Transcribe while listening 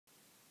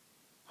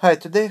Hi,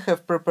 today I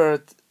have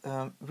prepared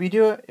a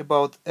video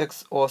about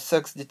X or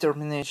sex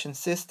determination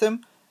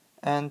system,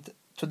 and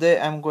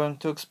today I'm going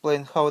to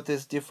explain how it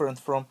is different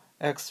from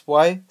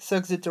XY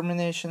sex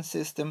determination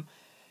system,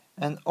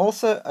 and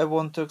also I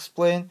want to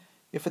explain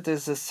if it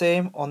is the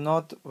same or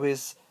not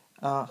with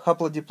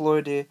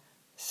Haplodiploidy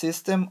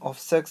system of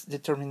sex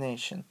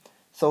determination.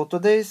 So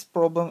today's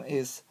problem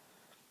is,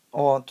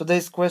 or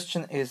today's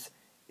question is,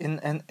 in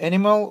an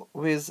animal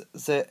with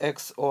the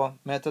XO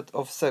method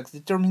of sex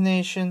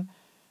determination,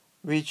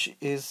 which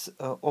is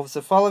of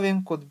the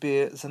following could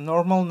be the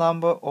normal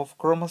number of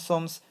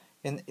chromosomes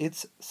in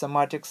its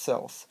somatic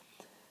cells.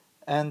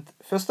 And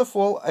first of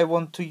all, I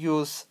want to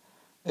use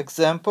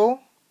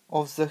example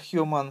of the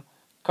human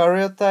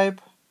karyotype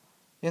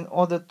in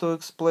order to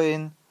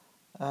explain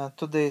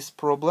today's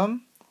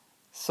problem.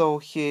 So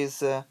here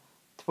is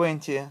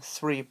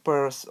 23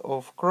 pairs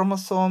of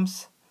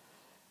chromosomes,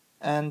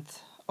 and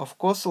of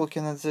course,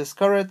 looking at this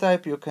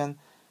karyotype, you can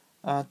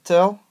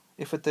tell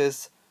if it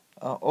is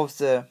of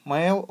the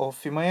male or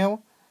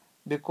female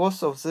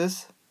because of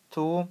these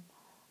two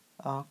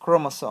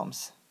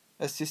chromosomes.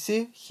 As you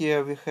see,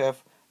 here we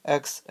have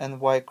X and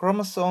Y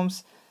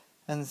chromosomes,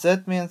 and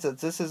that means that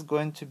this is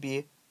going to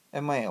be a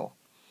male.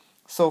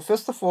 So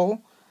first of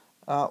all,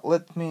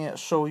 let me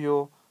show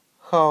you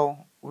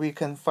how we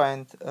can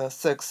find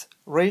sex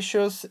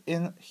ratios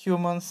in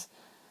humans,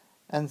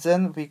 and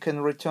then we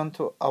can return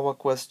to our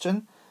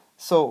question.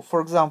 So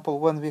for example,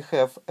 when we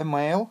have a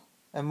male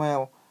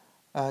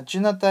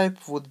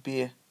genotype would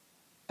be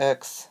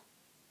X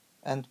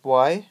and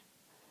Y,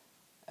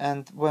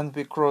 and when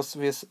we cross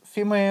with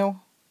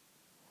female,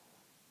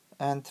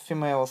 and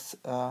female's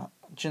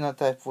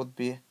genotype would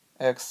be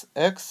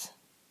XX,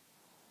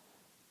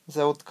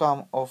 the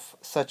outcome of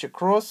such a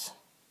cross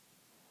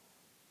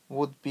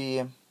would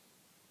be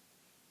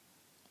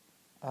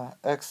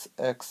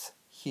XX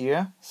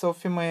here, so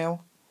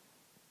female,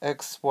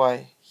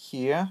 XY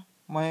here,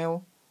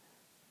 male,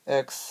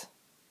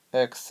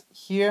 XX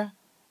here,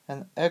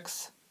 and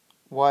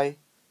XY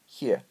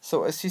here.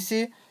 So as you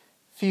see,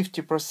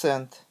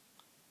 50%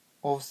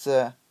 of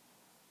the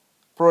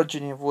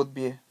progeny would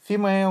be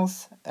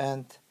females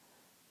and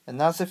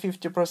another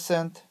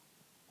 50%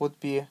 would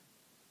be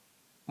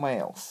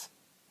males.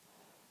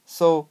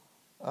 So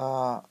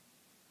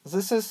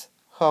this is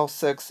how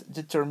sex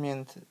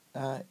determined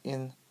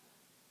in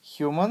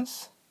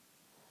humans.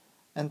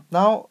 And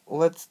now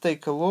let's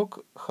take a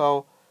look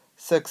how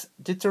sex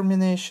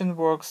determination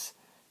works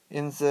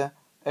in the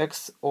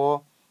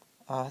XO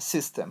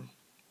system.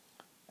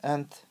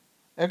 And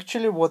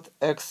actually what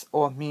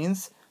XO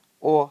means,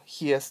 O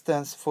here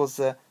stands for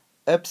the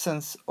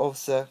absence of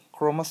the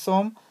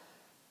chromosome.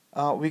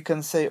 We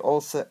can say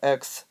also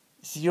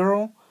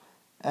X0,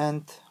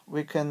 and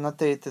we can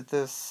notate it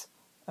as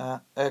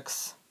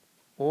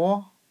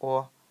XO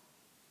or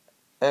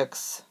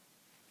X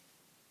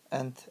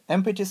and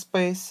empty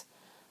space.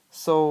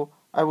 So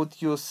I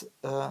would use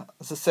the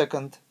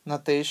second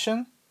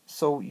notation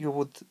so you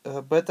would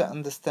better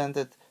understand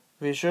it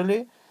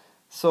visually.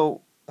 So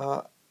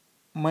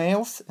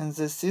males in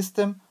this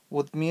system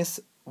would miss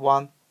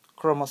one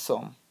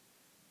chromosome,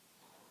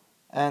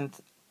 and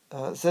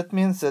that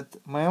means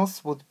that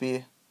males would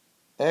be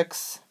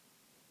X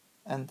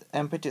and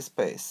empty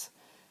space,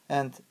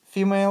 and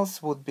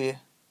females would be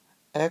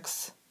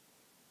X,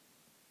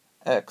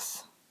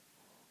 X.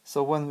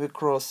 So when we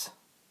cross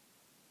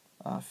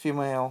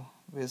female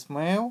with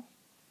male,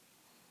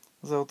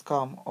 the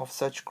outcome of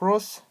such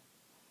cross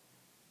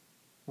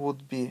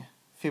would be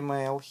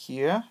female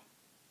here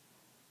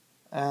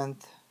and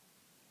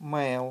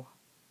male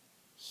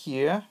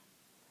here,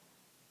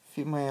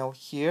 female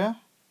here,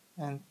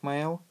 and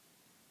male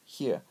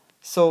here.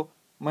 So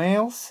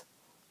males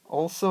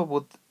also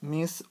would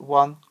miss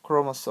one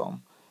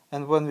chromosome,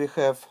 and when we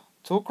have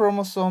two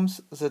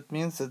chromosomes, that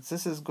means that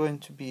this is going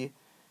to be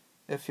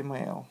a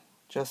female,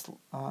 just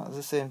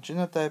the same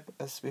genotype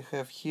as we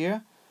have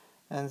here,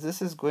 and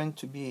this is going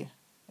to be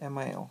a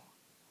male.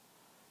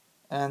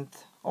 And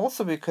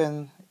also we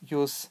can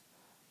use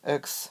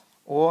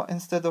XO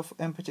instead of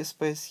empty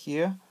space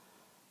here,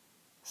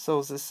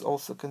 so this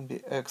also can be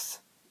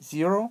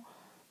X0.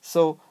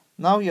 So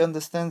now you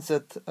understand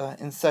that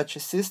in such a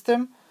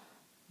system,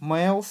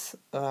 male's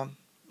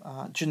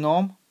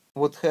genome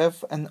would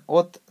have an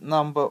odd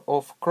number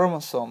of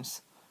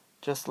chromosomes,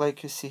 just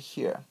like you see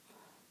here.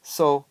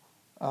 So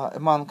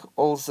among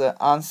all the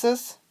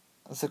answers,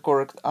 the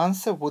correct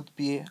answer would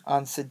be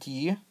answer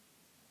D,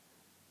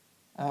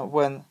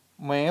 when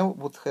male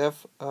would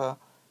have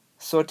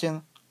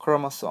 13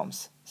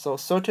 chromosomes. So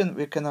 13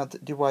 we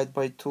cannot divide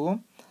by 2,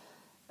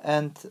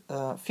 and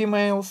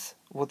females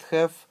would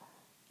have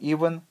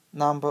even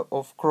number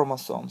of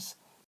chromosomes.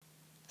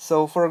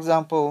 So for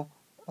example,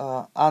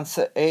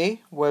 answer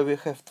A, where we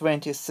have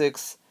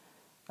 26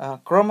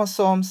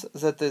 chromosomes,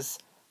 that is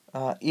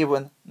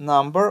even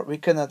number. We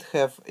cannot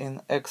have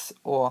in X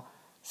or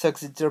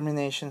sex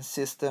determination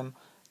system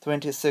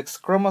 26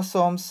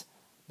 chromosomes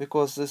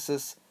because this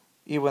is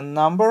even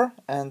number,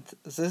 and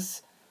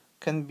this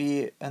can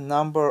be a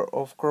number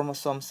of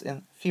chromosomes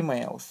in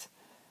females.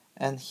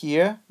 And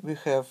here we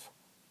have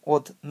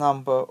odd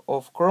number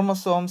of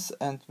chromosomes,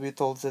 and we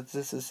told that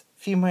this is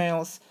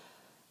females,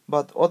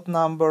 but odd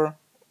number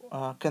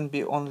can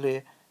be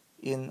only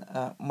in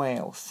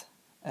males.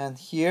 And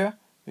here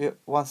we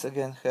once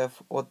again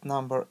have odd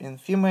number in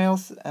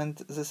females, and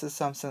this is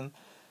something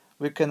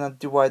we cannot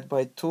divide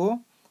by 2.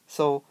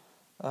 So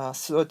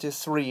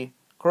 33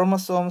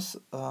 chromosomes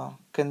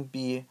can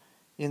be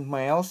in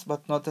males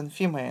but not in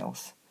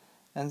females.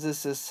 And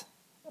this is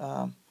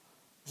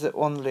the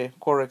only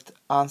correct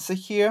answer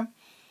here.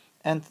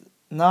 And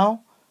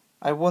now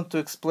I want to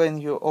explain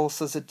you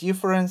also the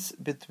difference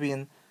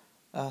between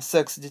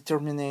sex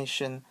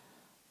determination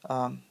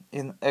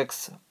in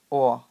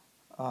XO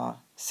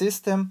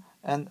system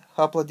and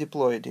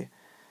haplodiploidy.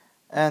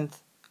 And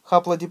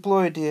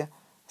haplodiploidy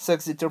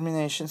sex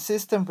determination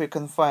system we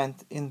can find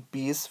in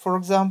bees, for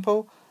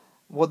example.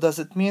 What does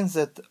it mean?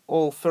 That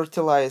all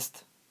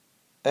fertilized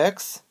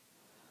eggs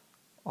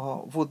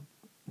would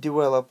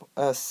develop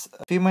as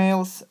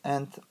females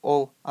and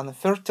all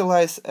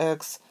unfertilized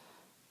eggs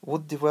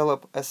would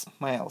develop as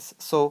males.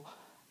 So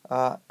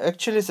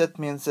actually that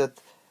means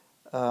that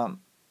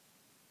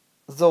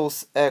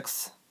those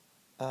eggs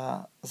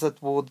that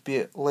would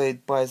be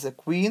laid by the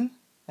queen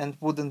and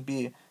wouldn't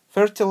be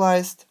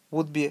fertilized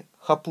would be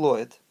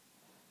haploid,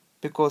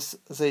 because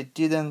they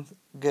didn't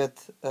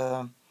get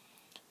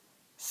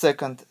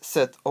second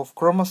set of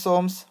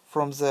chromosomes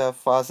from their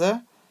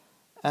father,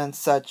 and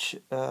such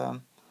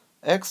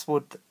eggs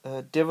would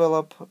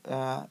develop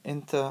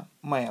into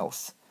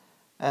males.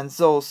 And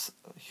those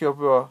who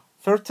were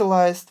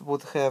fertilized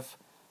would have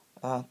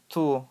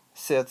 2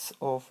 sets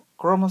of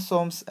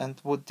chromosomes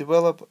and would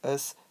develop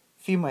as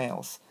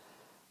females.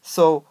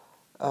 So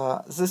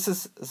this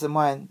is the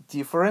main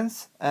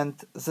difference, and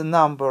the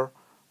number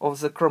of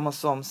the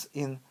chromosomes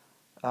in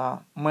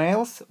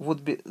males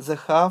would be the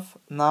half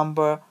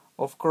number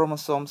of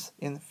chromosomes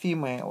in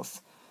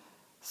females.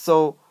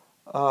 So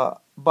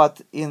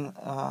but in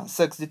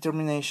sex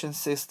determination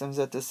system,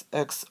 that is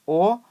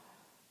XO,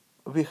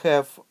 we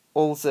have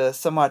all the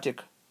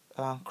somatic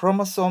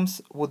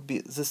chromosomes would be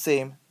the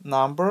same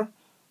number,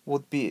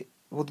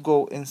 would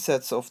go in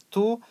sets of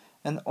 2,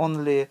 and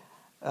only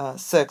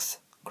sex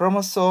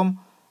chromosome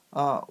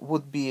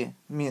would be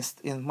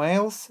missed in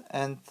males,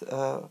 and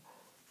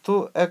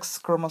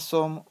 2X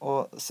chromosome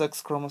or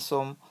sex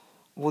chromosome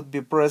would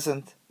be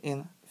present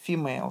in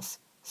females.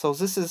 So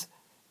this is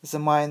the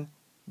main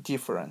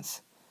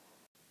difference.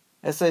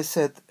 As I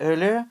said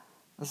earlier,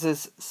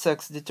 this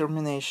sex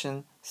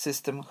determination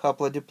system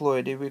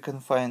haplodiploidy we can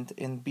find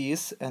in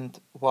bees and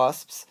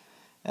wasps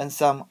and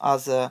some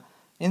other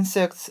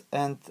insects,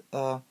 and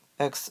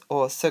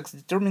XO sex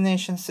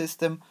determination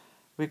system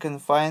we can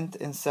find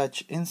in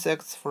such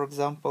insects, for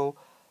example,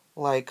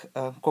 like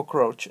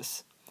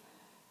cockroaches.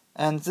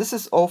 And this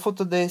is all for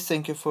today.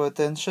 Thank you for your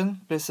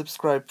attention. Please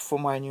subscribe for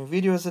my new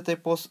videos that I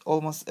post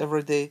almost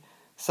every day.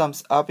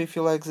 Thumbs up if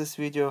you like this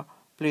video.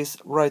 Please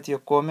write your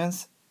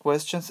comments,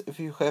 questions if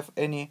you have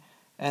any,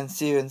 and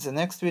see you in the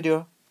next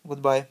video.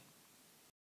 Goodbye.